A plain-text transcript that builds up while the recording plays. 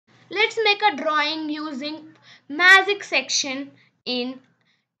let's make a drawing using magic section in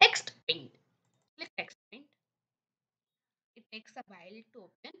text paint. Click text paint. It takes a while to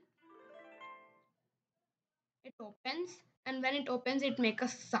open. It opens, and when it opens it make a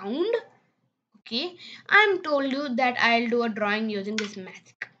sound. Okay, I'm told you that I'll do a drawing using this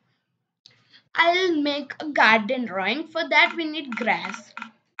magic. I'll make a garden drawing. For that we need grass.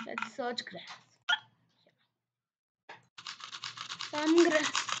 Let's search grass. Some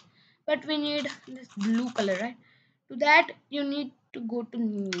grass, but we need this blue color, right? To that you need to go to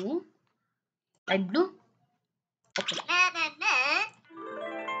new, light blue. Okay,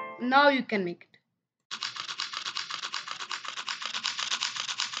 now you can make it.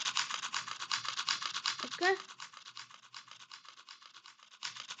 Okay,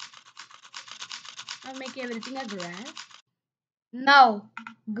 I'll make everything a grass. Now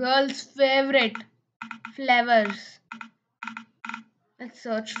girl's favorite, flowers. Let's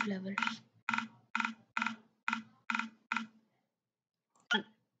search flowers.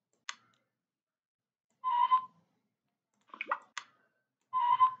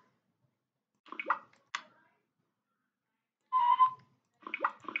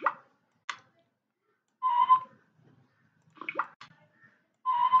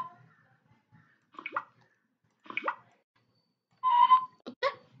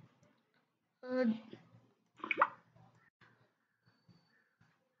 uh,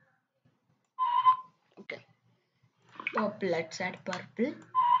 okay, purple. Let's add purple.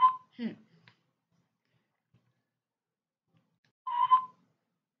 Hmm.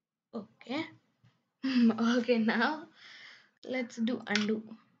 Okay. Okay, now let's do undo.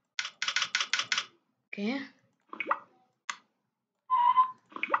 Okay,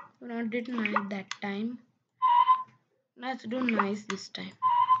 not did nice that time. Let's do nice this time.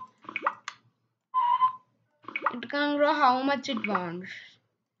 It can grow how much it wants.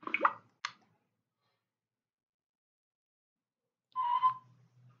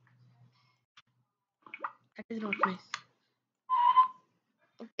 That is not nice.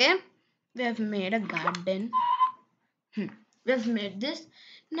 Okay, we have made a garden. We have made this.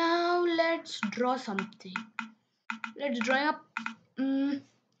 Now let's draw something. Let's draw up.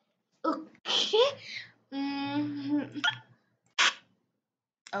 Okay. Mm,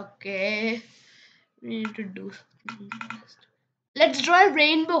 okay. We need to do something first. Let's draw a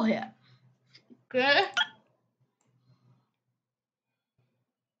rainbow here. Okay.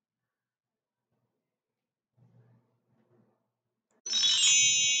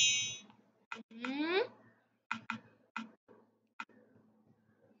 Mm,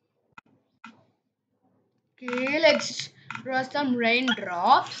 okay. Let's draw some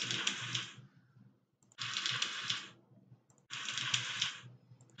raindrops.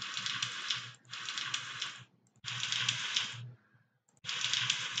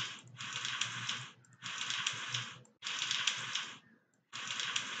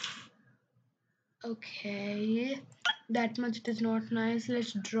 Okay, that much it is not nice.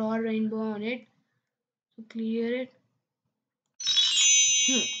 Let's draw a rainbow on it to clear it.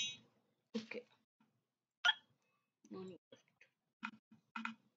 Okay. No need.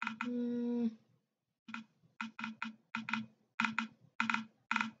 Hmm.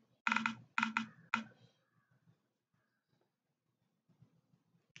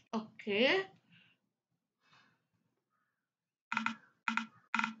 Okay.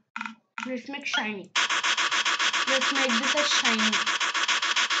 Let's make shiny. Let's make this a shiny.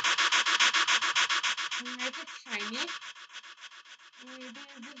 To make it shiny, we need to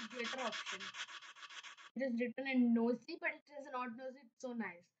use this glitter option. It is written in nosy, but it is not nosy. It's so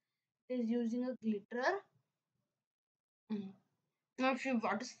nice. It is using a glitter. Now, if you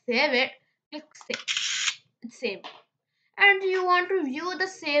want to save it, click save. It's saved. And you want to view the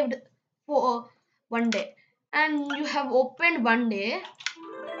saved for one day. And you have opened one day.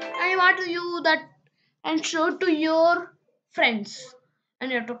 And you want to view that and show to your friends.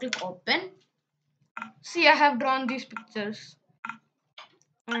 And you have to click open. See, I have drawn these pictures.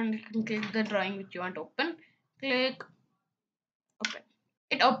 And you can click the drawing which you want to open. Click open.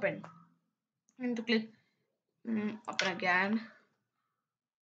 It opened. And to click open again.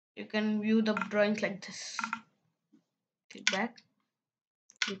 You can view the drawings like this. Click back.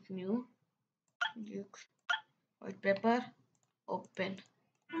 Click new. Click white paper. Open.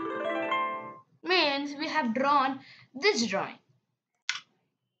 Means we have drawn this drawing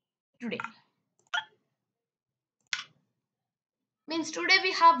today. Means today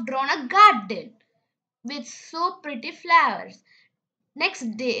we have drawn a garden with so pretty flowers.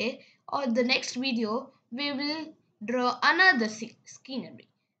 Next day or the next video we will draw another scenery.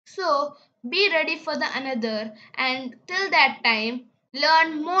 So be ready for the another, and till that time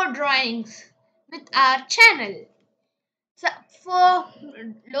learn more drawings with our channel. So for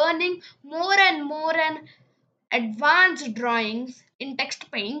learning more and more and advanced drawings in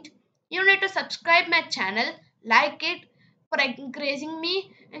text paint, you need to subscribe my channel, like it for encouraging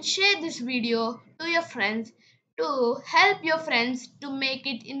me, and share this video to your friends to help your friends to make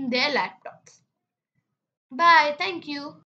it in their laptops. Bye, thank you.